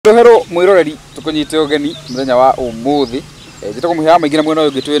Rohero mwiroreri tukunyite ogeni muthenya wa umuthi njitako muhya maingina mwena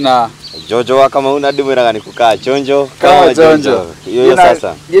uyu gitwe na Jojo wa kama una ndimwiraga ni kukaa chonjo kama chonjo yo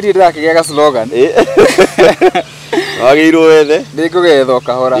sasa yiri ndakigega slogan wagirwo wethe ndikugetha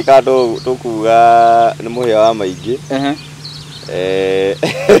kahora ikado tukuga ni muhya wa maingi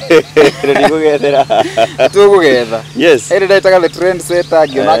ndikugethera tukugetha yes ere ndaitaga the trend setter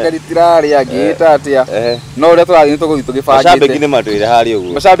ngiona ngaritirari agita atia no ure twathi tuguthi tugibangite mashabiki ni matwire hari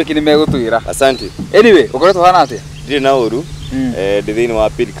uguo mashabiki ni megutwira asante anyway ukoretwo hana atia ndiri na uru ndithini wa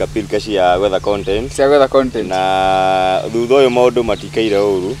pilika cia gwetha content na thutha uyu maundu matikaire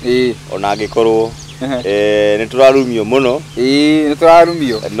uru ona angikorwo ni turarumio muno ni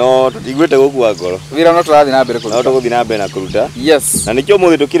turarumio no tutigwete gukua ngoro wira no turathi na mbere kuruta no tuguthi na mbere na kuruta yes na nikio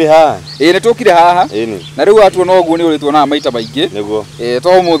muthi tukire haha ni tukire haha na riu atuona uguo ni urituona maita maingi niguo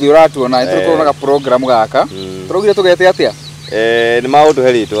to muthi uratuona tutuonaga program gaka turugire tugete atia ni maundu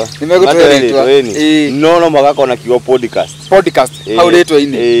heritwa ni megutuheritwa no magakona kigo podcast hau ritwa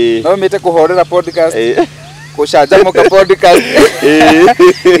ini no mite kuhorera podcast kucanjamuka podcast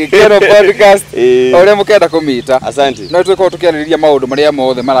ikero podcast ore mukenda kumita asante no twiko tukiaririria maundu maria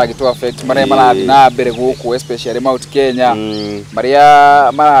mothe maragitwa affect maria marathi na mbere guku especially Mount Kenya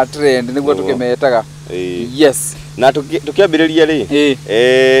maria mara trend niguo tukimetaga yes na tukiambiriria ri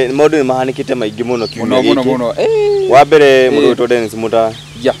maundu ni mahanikite maingi muno kiumia giki muno wa mbere mundu to Dennis Mútara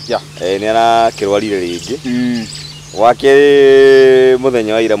ni ara kirwarire ringi wakere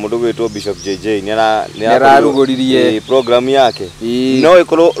muthenya wa ira mundu gwitwo Bishop JJ ni araruguririe program yake no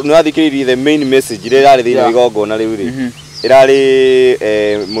ikoro ni athikiririe the main message ire rari thini igongona riu ri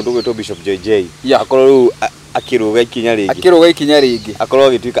irari mundu gwitwo Bishop JJ akoro riu akiruga ikinya ringi akoro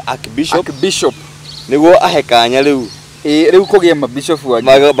agituika archbishop niguo ahekanya riu riu kugia mabishop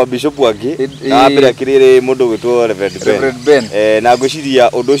wangi na mbere akirire mundu gwitwo Reverend Ben na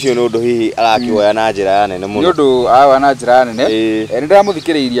ngwiciria undu ucio ni undu hihi arakioya na njira ya nene muno undu awa na njira ya nene ni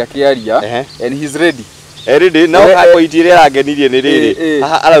ndamuthikiriria kiaria and he's ready ready no akoitire arangenirie ni riri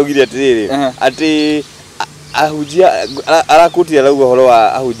araugire atiriri ati ahujia arakutira raugo horo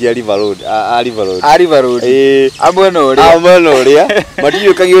wa ahujia River Road amwe no ria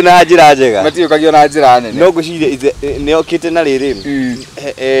matiyukagio na njira nene no ngwiciria ni okite na riri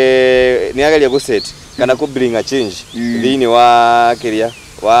ni ageria guset kana ku bring a change thini wa kiria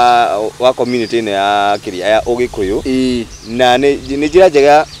wa community ne ya kiria ya Ugikuyu na ni njira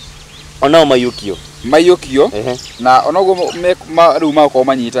njega ona mayukio na onogo riu mako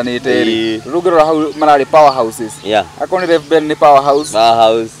manyitanite ri rugirora hau marari power houses akoni Reverend ni power house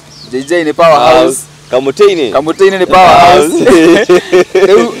JJ ni power house Kamutini ni power house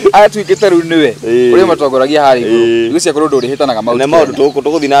riu atuikite riu niwe uri matongoragia hari iguru cia kuru nduri hitanaga maundu na maundu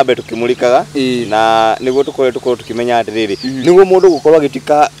tuguthi na mbere tukimurikaga na niguo tukorwo tukimenya atiriri niguo mundu gukorwo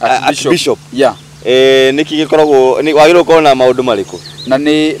agitika archbishop niki gikoragwo ni wagirwo kona maundu mariku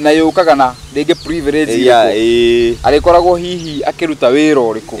na yukaga na ringi privilege arikoragwo hihi akiruta wira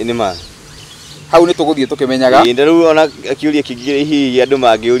uriku nima hau ni tuguthie tukimenyaga riu ona akiuria kingire hihi andu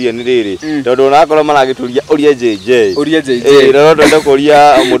mangiuria ni riri tondu ona akorwo maragituria uria JJ no twende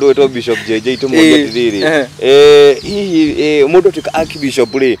kuria mundu wetwo Bishop JJ tumuria riri hihi mundu tuka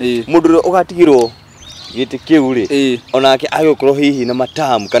archbishop ri mundu ugatigirwo giti kiu ri onake agikorwo hihi na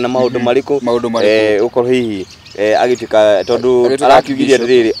matamu kana maundu mariku ukorwo hihi agitika tondu arakiugiria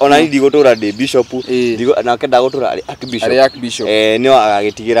riri ona ndi gutura ndi bishop na kenda gutura ari archbishop nio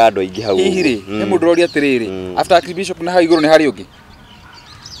agagitigira andu aingi hau hihi ri ni mundu roria atiriri after archbishop na ha iguru ni hari ungi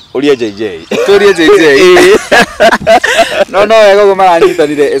uria JJ no yego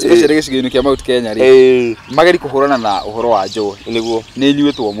maranyitanire especially gicigo-ini kia Mount Kenya ri mageri kuhurana na uhoro wa njohi niguo ni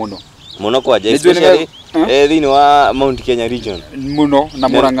nyuitwo muno kwa especially thini wa Mount Kenya region muno na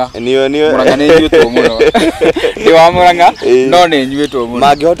Muranga niyo Muranga ni nyuitwo muno ni wa Muranga no ni nyuitwo muno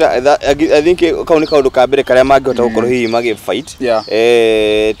magihota I think kauni kaundu ka mbere karia magihota gukorwo hihi magi fight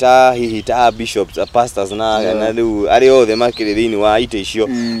ta hihi ta bishops pastors na riu ari othe makiri thini wa ite icio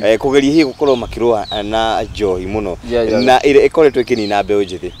kugeria hihi gukorwo makirwa na njohi muno na ire ikoretwo kinina mbeu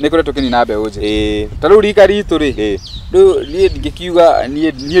njithi ta riu rika ritu ri riu nie ndikiuga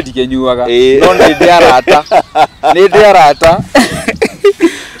nie ndikenyuaga no ni ndiarata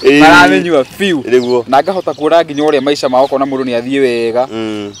maramenyua fiu na ngahota kuura nginya uria maisha mao kona mundu ni athie wega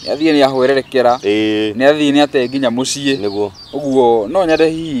ni athie ni ahwererekera ni athie ni ate nginya mucie uguo no nyade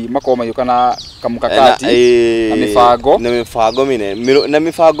hihi makoma yukana kamukakati na mibango mine na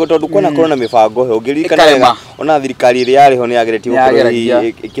mibango tondu kona korona mibango he ungirikana wega ona thirikari iri yari ho ni agereti gukorwo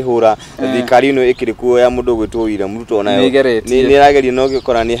ikihura thirikari ino ikiri kuo ya mundu gwitwira muruto ona ni rageria no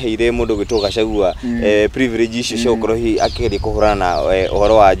gikora ni heire mundu gwitwo Gachagua privilege icio cio gukorwo hi akigeria kuhurana na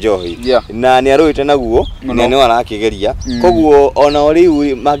uhoro wa njohi na ni aruite naguo ni warakigeria koguo ona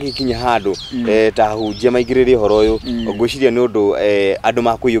uriu magikinya handu ta hunjia maigiririe uhoro uyu ngwiciria ni undu andu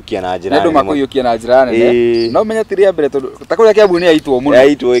makuyukia na njira nene no menya tiria mbere ta kuria Kiambu ni aitwo muno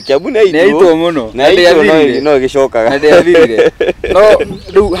Kiambu ni aitwo muno na no gicokaga na ndeathire no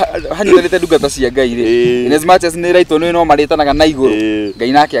riu hanyithanite ndungata cia Ngai ri in as much as ni raitwo no maritanaga na iguru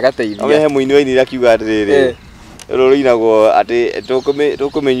Ngai nake agateithia he muini waini rakiuga atiriri ruruinagwo ati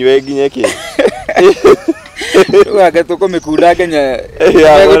tukumenywe nginya ki Ruga tukumikunda Kenya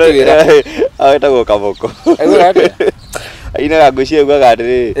gutwira agetagwo kaboko aina ngwiciria ugaga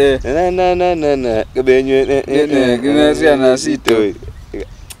atiriri na kimenywe kimecia na sito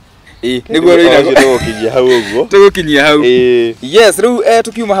niguo ruina tugukinyia hau yes riu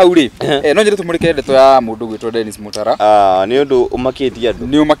tukiuma hau ri no njire tumurike ndeto ya mundu gwitwo Dennis Mútara ni undu umakitie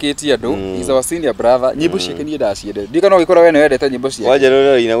andu is our senior brother nyimbo ciake nie ndaciende ndika no gikora we ne wendete nyimbo ciake wanje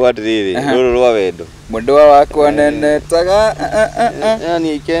ruina gwatiriri ruru rwa wendo mundu wakwa nenetaga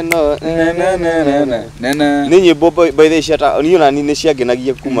yani ikeno ni nyimbo by the shata ni ona ni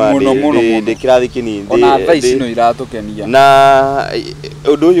ciangenagia kuma ndi kirathi kinini ona thaa ici no iratukenia na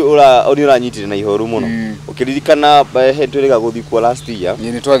undu uyu oni uranyitire na ihoru muno ukiririkana hetwiriga guthi kwa last year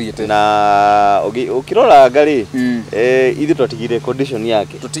ni twathiete na ukirora ngari ithu twatigire condition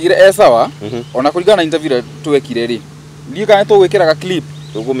yake tutigire sawa ona kuringana na interview twekire ri ndio kana twekiraga clip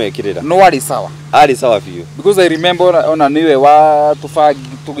tugumekirira no ari sawa few because I remember ona niwe wa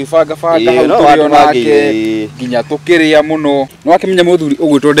tugifanga hau nake ginya tukiria muno no akimenya muthuri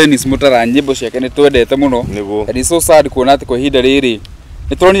ugwitwo Dennis Mútara nyimbo ciake ni twendete muno and it's so sad kuona ati kwa hinda riri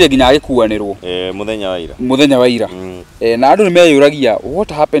nitronire ginya agikuanirwo muthenya wa ira na andu ni meyuragia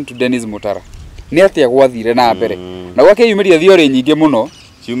what happened to Dennis Mútara ni atia gwathire na mbere na gwake yumiria thiori nyingi muno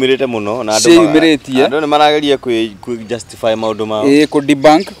ciumirite muno na andu ni marageria ku justify maundu mao ku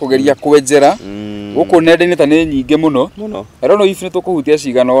debunk kugeria kwenjera guku nenda-ini ta ni nyingi muno I don't know if ni tukuhutia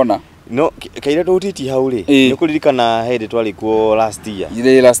cigana ona no kaira tutiti hau ri ni kuririkana hede twari kuo last year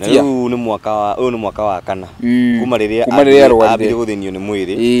riu ni mwaka wa kana kuma riria abire guthinio ni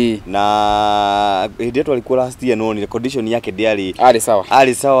mwiri na hede twari kuo last year no ni condition yake ndiari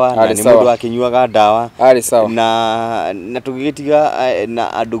ari sawa na ni mundu akinyuaga ndawa na tugigitiga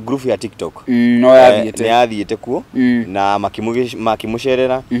na andu group ya TikTok no yathiete kuo na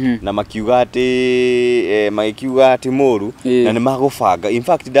makimucerera na makiuga ati moru na ni magufanga in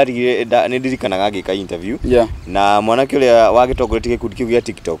fact ni ndirikanaga ngika interview na mwanake uria wagitongoretie gikundi kiu gia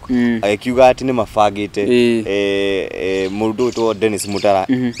TikTok akiuga ati ni mabangite mundu witwo Dennis Mútara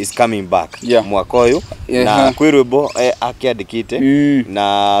is coming back mwaka uyu na kwi rwimbo akiandikite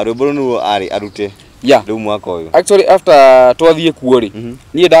na rwimbo ruo ari arute riu mwaka uyu actually after twathie kuo ri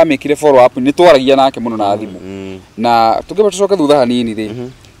nie ndamikire follow up ni twaragia nake muno na thimu na tukiba tucoke thutha hanini ri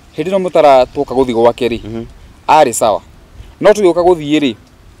hindi no Mútara tuka guthi gwake ri ari sawa no tuyoka guthie ri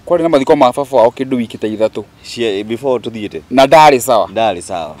kwari na mathiko ma baba wao kindu wiki ta ithatu before tuthiete na ndari sawa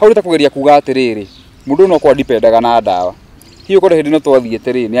hau rita kugeria kuga atiriri mundu no kwa dependaga na ndawa hiyo kore hindi no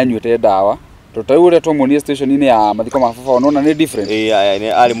twathiete ri ni anyuite ndawa tutauria twamuonie station ine ya mathiko ma baba no na ni different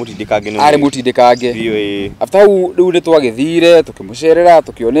ari mutidikange after hau riu ni twagithire tukimucerera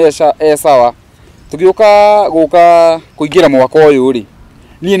tukionesha sawa tugiuka guka kuingira mwaka uyu ri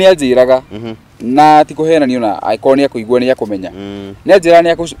nie ni anjiraga na tikuhena ni ona ikonia kuigua ni akumenya ni njira ni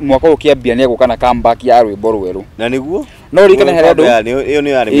mwaka ukiambia ni agukana comeback ya rwimbo rweru na niguo no rikana hari andu iyo ni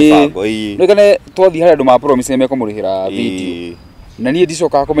yari mibango rikana twathi hari andu ma promise me kumurihira video na ni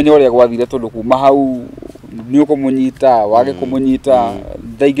ndicoka kumenya uria gwathire tondu kuma hau ni ukumunyita wage kumunyita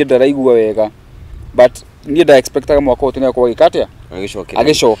ndaige ndaraigua wega but ni nda expectaga mwaka utinga kwa gikatia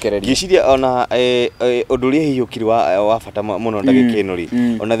agicokereria giciria ona unduria hiyukiri wa fata muno ndagikeno ri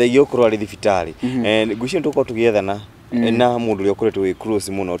ona thegio kurwa ri thibitari ngwiciria tuko tugiethana na mundu ri ukuretwo wi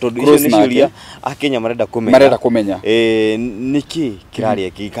close muno tondu icio ni ciuria akenya marenda kumenya niki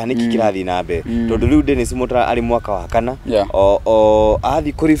kiraria niki kirathi na mbe tondu riu Dennis Mútara ari mwaka wa kana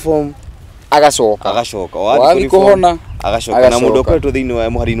athi ku reform agacoka wathi kuhona agacoka na mundu okoretwo thiini wa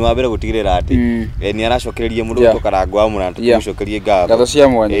muharini wa mbere gutigirira ati ni aracokereria mundu to karangwa amuna tucokerie ngatho cia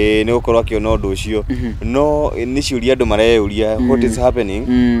mwanya ni gukorwo akiona undu ucio no ni ciuria andu mareyuria what is happening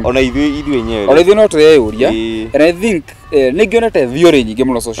ona ithui enyewe ona ithui no tureyuria and I think ningionete theory nyingi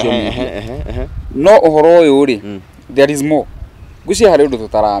muno social media no uhoro uyu ri there is more gucia hari undu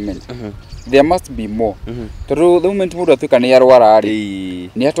tutaramenya there must be more tondu the moment mundu atuika ni arwara ri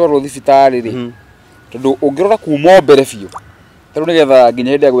ni atwarwo thibitari ri tondu ungirora kuma mbere biu tondu nigetha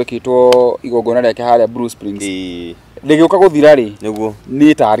nginya hindi agwikitwo igongona riake haria Blue Springs ngiuka guthira ri niguo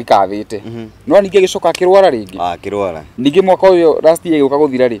ni tari kathite no ningi gicoka akirwara ringi akirwara ningi mwaka uyu last year giuka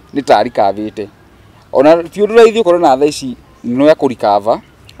guthira ri ni tari kathite ona fiudura ithio korona thaa ici no ya kurikava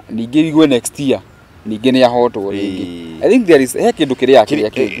ningi igwe next year ningi ni ahotwo ringi I think there is kindu kiria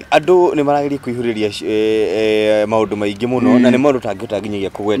kingi andu ni marageria kuihuriria maundu maingi muno na ni maundu tangihota nginyagia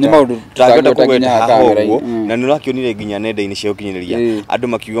kugweta ni maundu tangihota kugweta haho na ni rakionire nginya nenda-ini cia ukinyiriria andu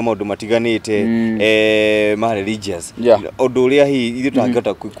makiuga maundu matiganite ma religious undu uria hi ithu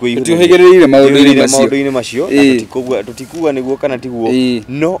tangihota kuihuriria maundu-ini macio tutikuga niguo kana tiguo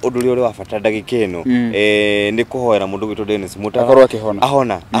no undu uria wa bata ndagika ino ni kuhoera mundu gwitwo Dennis Mútara akorwo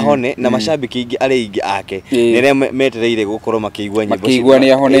ahone na mashabiki ingi ari ake niria metereire gukorwo makiigua nyimbo makiigua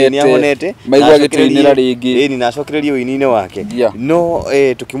ni ahonete maigua gitrinira ringi ni nacokereria uini-ini wake no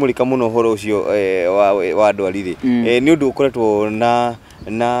tukimulika muno horo ucio wa andu ariri ni undu ukoretwo na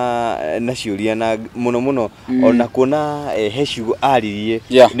ciuria na muno ona kuona heshu aririe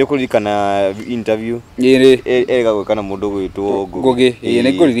ni kuririkana interview ega gwikana mundu gwitwo Ngugi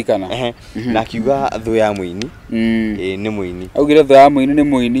ni kuririkana na akiuga thu ya muini ni muini augire thu ya muini ni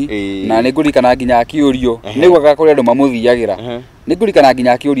muini na ni kuririkana nginya akiurio niguo gakuri andu mamuthiagira ni kuririkana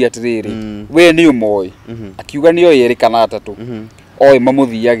nginya akiuria atiriri we ni umoi akiuga ni oyeri kana atatu oi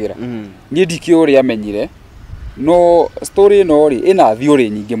mamuthiagira ni ndikiuria amenyire no story no ri ina theory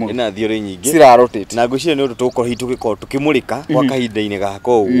nyingi muno cira rotate na ngwiciria ni undu tukorwo hitugiko tukimulika kwa kahinda-ini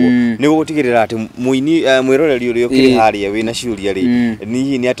gaka uguo ni gutigirira ati muini mwiroreri uria ukiri haria wina ciuria ri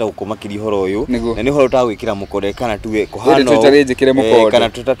ni ata ukumakiria horo uyu na ni horo utagwikira mukore kana tuwe kuhana kana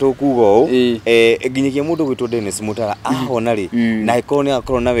tutatukuga u nginyagia mundu gwitwo Dennis Mútara ahona ri na ikorwo ni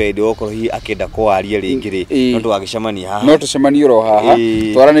akorwo na wendi okorwo hi akenda kwaria ringi ri no twagicemania haha no tucemania ro haha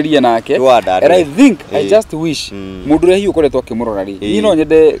twaranirie nake and I think I just wish mundu ria hiyo koretwo akimurora ri ni no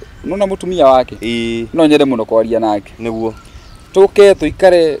nyende nona mutumia wake no nyende muno kwaria nake niguo tuke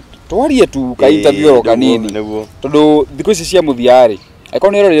tuikare twarie tu ka interview ro kanini tondu thiku ici cia muthiari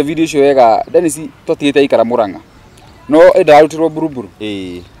akorwo ni rorire video icio wega Dennis twatiite ikara Murang'a no endarutirwo buruburu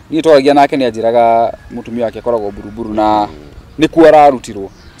ni twaragia nake ni anjiraga mutumia wake akoragwo buruburu na ni ku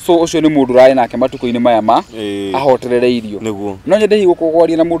ararutirwo so ucio ni mundu rai nake matuko-ini maya ma ahoterere irio no nyende hi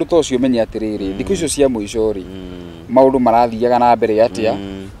gukugwaria na mundu to ucio menye atiriri thiku icio cia muico ri maundu marathiaga na mbere atia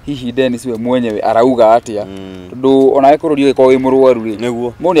hihi Dennis we mwenyewe arauga atia tondu ona ekururio giko wi murwaru ri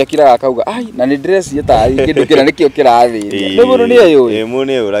mundu akiraga akauga ai na ni dress yeta kindu kira nikio kirathiria ni mundu ni ayo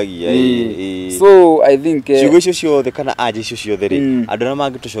mundu uragia so I think ciugo icio ciothe kana anje icio ciothe ri andu na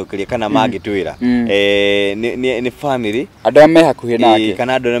mangitucokeria kana mangitwira ni family andu me hakuhi nake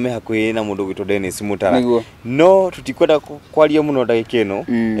kana andu me hakuhi na mundu gwitwo Dennis Mútara no tutikwenda kwaria muno ndagika ino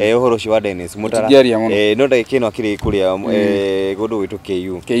uhoro ucio wa Dennis Mútara no ndagika ino akiri kuria gundu gwitwo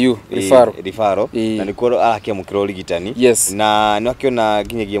KU rifaro na nikuo arakia mukiro rigitani na no akiona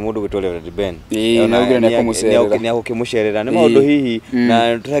nginyagia mundu gwitwo Reverend Ben na ugira ni kumucerera ni agukimucerera ni maundu hihi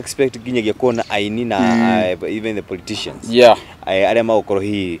na tu expect nginyagia kuona aini na even the politicians aria magukorwo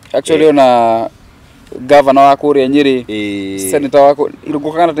hihi actually ona governor wa kuria Nyeri senator wa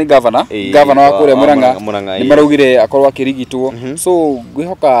irugukana ni governor wa kuria Murang'a ni maraugire akorwo akirigitwo so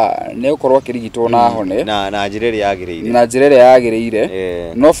gwihoka ne ukorwo akirigitwo na hone na njirere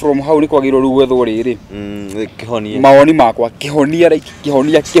yagireire no from how ni kwagirwo ru gwethwo riri kihonia mawoni makwa kihonia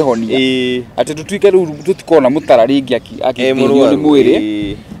ati tutuike ru tutikona Mútara ringi akithio ni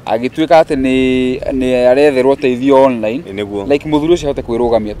mwiri agituika ati ni aretherwo teithio online like muthuri ucio hote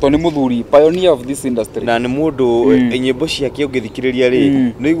kwirugamia to ni muthuri pioneer of this industry na ni mundu nyimbo ciake ungithikiriria ri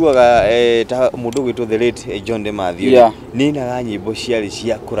no iguaga ta mundu gwitwo the late John de Mathew ni naga nyimbo ciari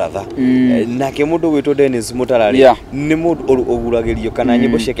cia kuratha nake mundu gwitwo Dennis Mútara ri ni mundu oguragirio kana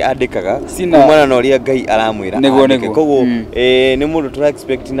nyimbo ciake andikaga kumana na uria Ngai aramwira koguo ni mundu tura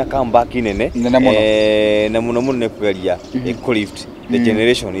expect na comeback nene na muno ne kugeria lift the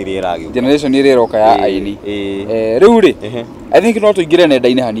generation iri roka ya aini riu ri I think no tuingire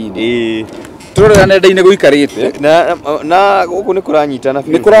nenda-ini hanini turore nenda-ini guikarite na guku ni kuranyitana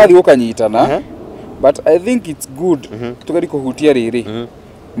ni kurathi gukanyitana but I think it's good tugari kuhutia riri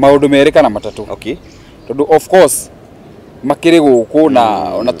maundu merikana matatu tondu of course makiri guku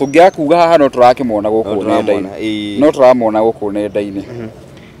na tungia kuga haha no turakimona guku nenda-ini no turamona guku nenda-ini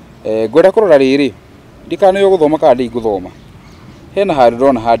ngwenda kurora riri ndikana yo guthoma kana ndi guthoma hena handu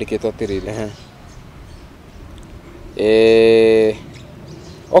ndona handikitwo atiriri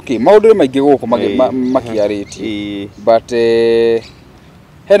okay maundu maingi guku makiariti but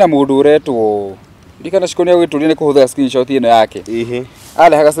hena mundu uretwo ndikana cikonia gwituria ni kuhuthira screenshot ino yake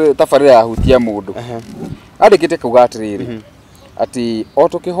arehaga tabarira ya hutia mundu andikite kuga atiriri ati o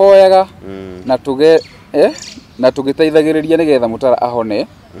tukihoyaga na tuge na tugiteithagiriria nigetha Mútara ahone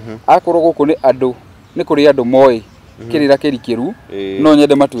akorwo guku ni andu ni kuri andu moi kirira kirikiru no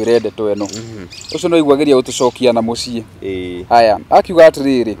nyende matwire ndeto eno ucio no igwagiria utucokia na mucii haya akiuga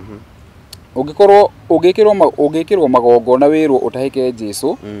atiriri ungikirwo magongona wirwo utahike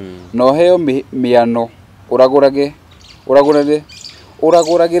Jesu no heo miano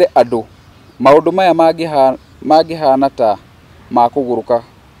uraguragire andu maundu maya mangihana ta makuguruka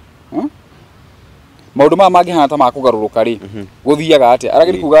maundu maya mangihana ta makugaruruka ri guthiaga atia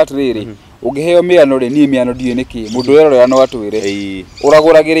aragiri kuga atiriri ungiheo miano ri ni miano ndiye niki mundu werorera no atwire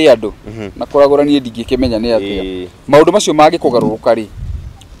uraguragire andu na kuragura nie ndingikimenya ni atia maundu macio mangikugaruruka ri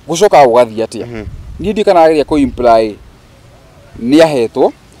gucoka ugathia atia ni ndi kana ageria ku imply ni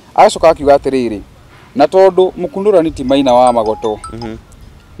ahetwo agacoka akiuga atiriri na tondu mukundurani ti Maina wa Magoto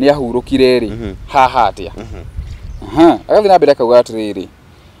ni ahurukire ri haha atia agathi na mbere akauga atiriri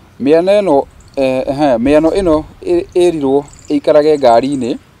miano ino erirwo ikarage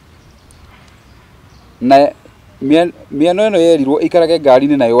ngari-ini na miano ino yerirwo ikarage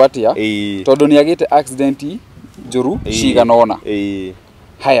ngari-ini nayo atia tondu ni agite accident njuru ciganona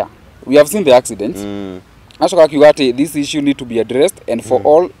haya we have seen the accidents acoka akiuga ati this issue need to be addressed and for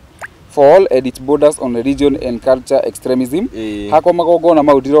all and its borders on religion and culture extremism hako magongona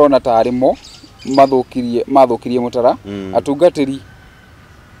mau ndirona tarimo mathukirie Mútara atungatiri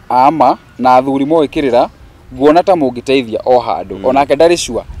ama na athuri moikirira guona ta mungiteithia o handu onake ndari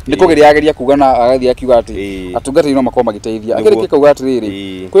shua ndikugeria ageria kuga na agathi akiuga ati atungatiri no makoma giteithia agereke kuga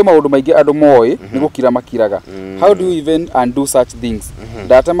atiriri kwi maundu maingi andu moi ni gukira makiraga how do you even undo such things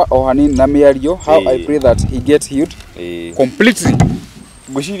ndatema ohani na miario how I pray that he gets healed completely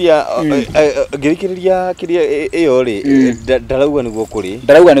guciria ngirikiriria kiria iyo ri ndarauga niguo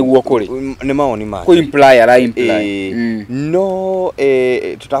kuri ni maoni ma ku imply ara imply no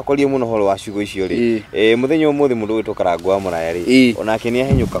tutakorie muno horo wa ciugo icio ri muthenya umuthi mundu witwo Karangwa Muraya ri onake ni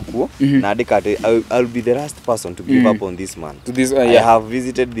ahenyuka kuo na andika ati I'll be the last person to give up on this man I have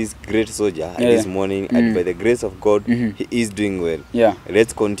visited this great soldier this morning and by the grace of God he is doing well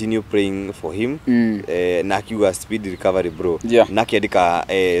let's continue praying for him na akiuga speed recovery bro na kiandika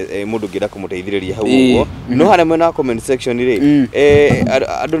mundu ngira kumuteithiriria hau uguo no hare mwena comment section ri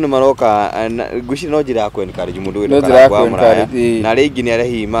andu ni maroka nguci no njira ko encourage mundu witwa Karangwa Muraya na ringi ni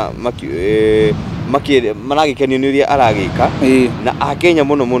arehi maragikenio ni uria aragika na akenya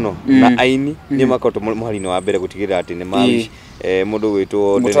muno na aini ni makoto muharino wa mbere gutigirira ati ni mawish mundu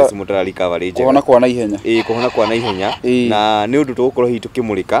witwo Dennis Mútara recovery njega kuhona kwa na ihenya kuhona kwa na ihenya na ni undu tugukorwo hi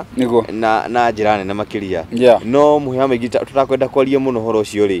tukimurika na njira nene makiria no muhya maingi tutakwenda kwaria muno horo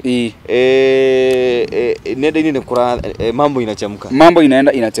ucio ri nenda-ini ni kura mambo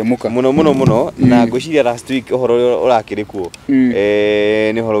inaenda inachemuka muno na ngwiciria last week horo urakiri kuo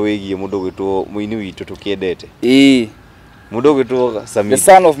ni horo wigie mundu witwo muini witu tukiendete mundu witwo Samidoh the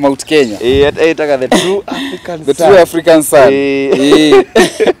son of Mount Kenya etaga the true African son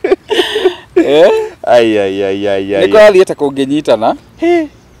ai niko athiete kunginyitana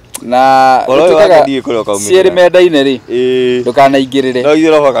na tukaga cieri menda-ini ri ndukanaingirire no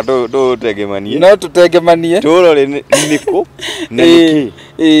ithiro hoka tutengemanie no tutengemanie turore niku na niki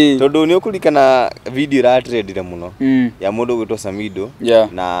tondu ni ukurikana video iratrendire muno ya mundu gwitwo Samidoh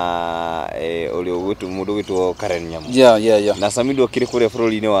na uri ugwitu mundu gwitwo Karen Nyamu na Samidoh kiri kuria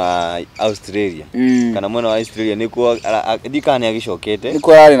bururi-ini wa Australia kana mwena wa Australia nikuo ndikane agicokete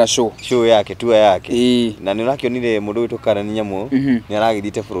nikuo ari na show yake tour yake na ni urakionire mundu gwitwo Karen Nyamu ni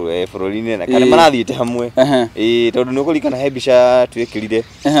aragithite bururi-ini na kana marathiite hamwe tondu ni ukurikana he mbica twikirire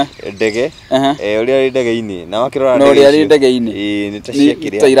ndege uria ari ndege-ini na wakirora ndege uria ari ndege-ini ni ta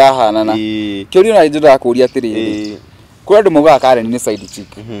ciakiria ta irahanana kiurio na njira kuria atiriri kuri andu mugaga Karen ni side chick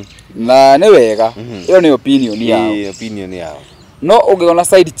na ni wega iyo ni opinion yao no ungiona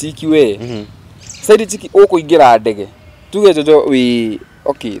side chick we side chick ukuingira ndege tuge jojo wi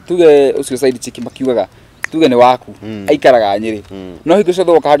okay tuge ucio side chick makiugaga tuge ni waku aikaraga Nyeri no hingo cio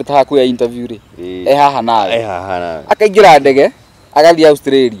thoka handu ta kuya interview ri haha nawe akaingira ndege agathii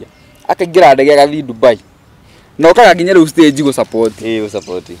Australia akaingira ndege agathii Dubai no kaga nginya riu stage go support go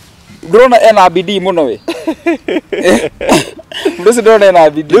support ndrona ena bidii muno we Mundu si ndona na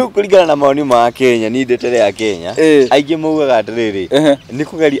video. Riu kuringana na maoni ma Kenya ni ndetere ya Kenya. Aingĩ maugaga atiriri ni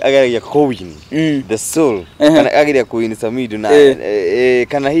kugeri ageragia kuwin the soul kana ageria kuwin Samidoh na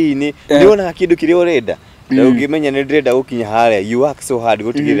kana hihi ni ndona kindu kiri urenda. Na ungimenya ni ndĩrenda gukinya haria you work so hard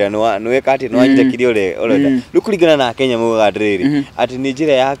gutigirira no weka ati no anja kiri urenda. Riu kuringana na Kenya maugaga atiriri ati ni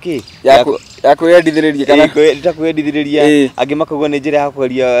njira yake ya kwendithiriria kana kwendithiriria angi makauga ni njira ya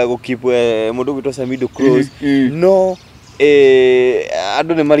kweria gukip mundu gwitwo Samidoh close no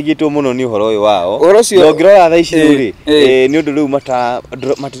andu ni marigitwo muno ni uhoro uyu wao no ngirora tha ici ri ni undu riu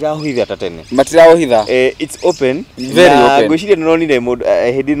matirahohitha ta tene matirahohitha it's open very open ngwiciria nonire mundu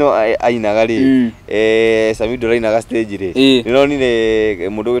hindi no ainaga ri Samidoh rainaga stage ri nonire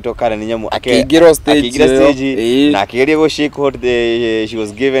mundu gwitwo Karen Nyamu akingiro stage na akigeria go shake what she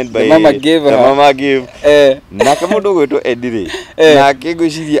was given by the mama give na ke mundu gwitwo Eddie ri na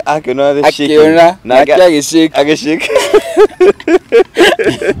akingwiciria akiona the shake na agishake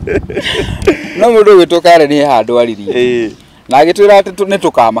no mundu gwitwo Karen handu ariri na agitwira ati ni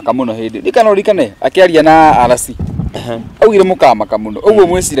tukamaka muno hindi ndikanurikane akiaria na arasi augire mukamaka muno uguo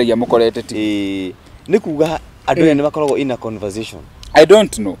mwiciragia mukorete ti ni kuga andu ene makoragwo in a conversation I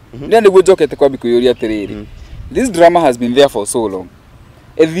don't know ndia niguo njokete kwambi kuyuria atiriri this drama has been there for so long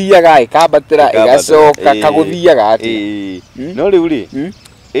ethiaga ikabatira igacoka kaguthiaga ati no riu ri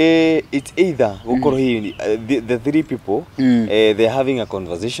it's either gukorwo hihi the three people they're having a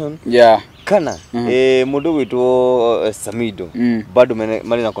conversation kana mundu gwitwo Samidoh bado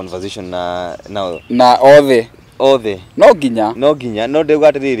mari na conversation na othe no ginya no ndego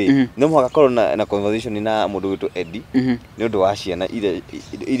atiriri no muhaka korwo na conversation na mundu gwitwo Eddie ni undu wa ciana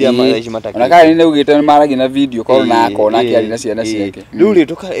iria maici mataki ona Karen ni ugite maragi na video korwo na akona akiari na ciana ciake riu ri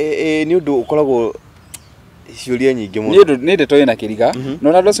ni undu ukoragwo ciuria nyingi muno ni ndeto ina kiriga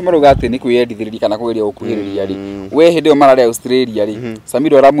no na ndoci maruga ati ni kwiyendithiriria kana kugeria gukuhiriria ri we hindi o marari Australia ri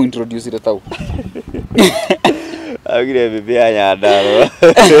Samidoh aramu introduce ire tau agire bebe ya Nyandaro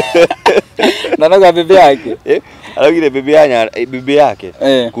na naga bebe yake aragire bebe yake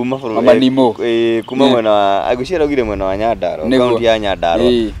kuma Manimo kuma mwena wa agucira agire mwena wa Nyandaro kaunti ya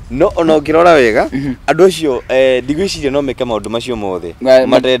Nyandaro no ona ngirora wega andu acio ndigwiciria no meke maundu macio mothe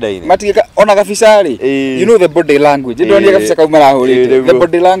matenda-ini matigika ona gabicari you know the body language ndonia gabica kau marahurite the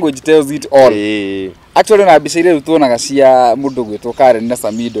body language tells it all actually na mbica iria tuonaga cia mundu gwitwo Karen na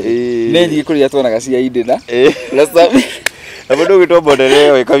Samidoh ni nyingi kuria tuonaga cia Idina na mundu gwitwo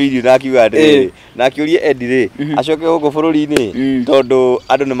Bodere weka video na akiuga ati na akiuria Eddie ri acoke guku bururi-ini tondu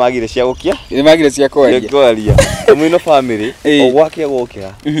andu ni magire cia gukia ni magire cia kwaria mwino family ogwake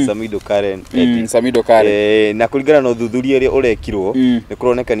gukira Samidoh Karen Eddie Samidoh Karen na kuringana na uthuthuria ri urekirwo ni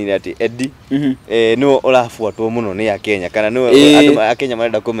kuronekanire ati Eddie no urafuatwo muno ni ya Kenya kana no andu a Kenya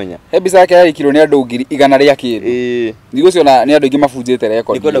marenda kumenya mbica yake yarikirwo ni andu 100 ria kindu ndigo ciona ni andu ingi mabunjite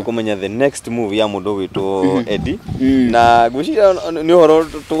record nikwenda kumenya the next move ya mundu gwitwo Eddie na gwiciria ni horo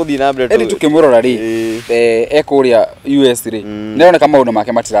tuguthii na mbere Eddie tukimurora ri ekuria US ri nioneka maundu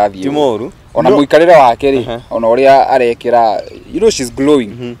make matirathie timoru ona muikarire wake ri ona uria arekira you know she's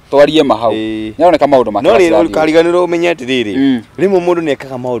glowing twarie mahau nioneka maundu make no ri kariganiro umenye atiriri rimo mundu ni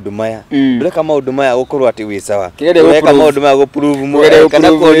ekaga maundu maya ndureka maundu maya gukorwo ati wi sawa ureka maundu maya guprove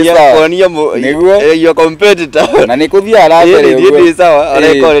kana kuonia your competitor na nikuthia arabere ndi sawa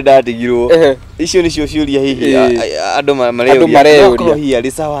areka uri ndatigirwo icio nicio ciuria hihi andu mareuria hihi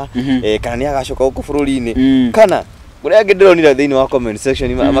ari sawa kana ni agacoka guku bururi-ini kana uria ngidironira thiini wa comment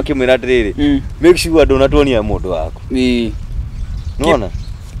section makimwira atiriri make sure andu natuonia mundu waku nona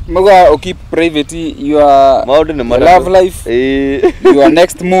muga keep private your love life your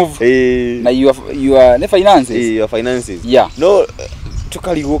next move na your ne finances no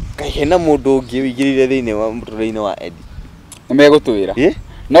tukarigo kahena mundu ungi wigirire thiini wa muturire-ini wa Eddie megutwira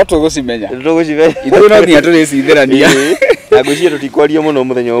no tugucimenya ithu no nginya turicithirania agucie tutikwaria muno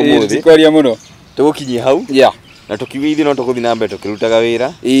muthenya umuthi tutikwaria muno tugukinyia hau na tukiuga ithi no tuguthi na mbere tukirutaga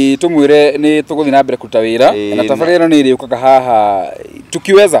wira tumwire ni tuguthi na mbere kuruta wira na tafari ino ni iri ukaga haha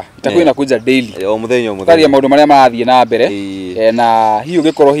tukiweza itakuwa inakuja daily o muthenya karia maundu maria marathie na mbere na hiyo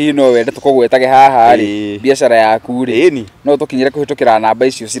gikorwo hi no wende tukugwetaga haha ri biashara yaku ri no tukinyire kuhitukira namba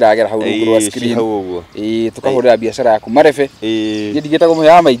icio ciragera hau rungu screen tukahurira biashara yaku marebe ndigitaga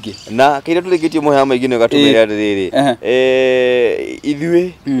muhya maingi na kire tuligitie muhya maingi no gatumira riri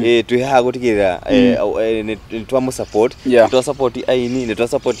ithui twihaga gutigirira twa support twa support aini ni twa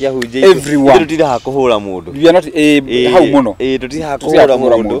support ya huje everyone tutira kuhura mundu we are not hau muno tutira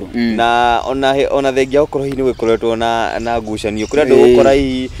kuhura mundu na ona thengia ukorwo hi ni gwikoretwo na ngucanio kuria ndu gukora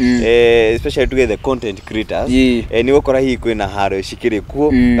hi especially together content creators ni gukora hi kwina haro cikiri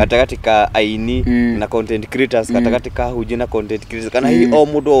kuo gatagati ka aini na content creators gatagati ka hunji na content creators kana hi o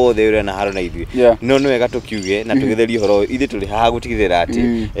mundu wothe uri na haro na ithui no no wega tukiuge na tugetherie horo ithe tuli haha gutigithira ati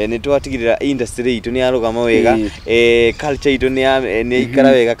ni twatigithira industry itu ni yarugama wega culture itu ni ikara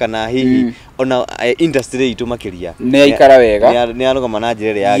wega kana hihi ona industry itu makiria ni ikara wega ni yarugama na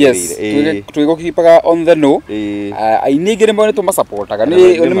njira ria yagirire twigukipaga on the no aini ngire mbone tu masupportaga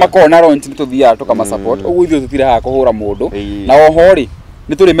ni makona launch ni tuthia tukama support ugu ithu tutire ha kuhura mundu na ohori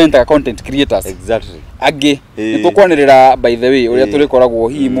ni tuli mentaga content creators exactly agi ni tukwanirira by the way uria tuli koragwo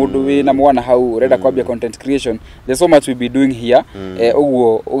hi mundu we na mwana hau urenda kwambia content creation there's so much we be doing here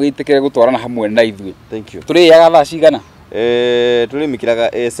uguo ugiitikire gutwarana hamwe na ithui thank you tuli yaga thaa cigana tuli mikiraga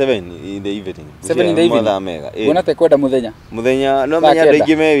 7 in the evening 7 in the evening gona te kwenda muthenya no menya andu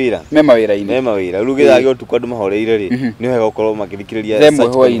aingi mewira mewira rugithage utuku andu mahoreire ri ni wega gukorwo makithikiriria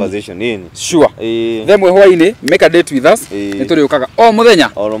such conversation in sure themwe hwaini make a date with us ni tuli ukaga o muthenya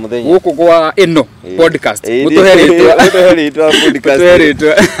guku kwa ino podcast mutuheritwa podcast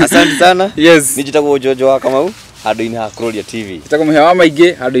asante sana yes nijitagwo Jojo wa Kamau handu-ini ha Kuroria TV tutago muhia wa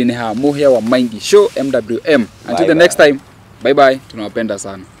maingi handu-ini ha muhia wa maingi show MWM until the next time bye bye tunawapenda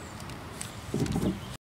sana.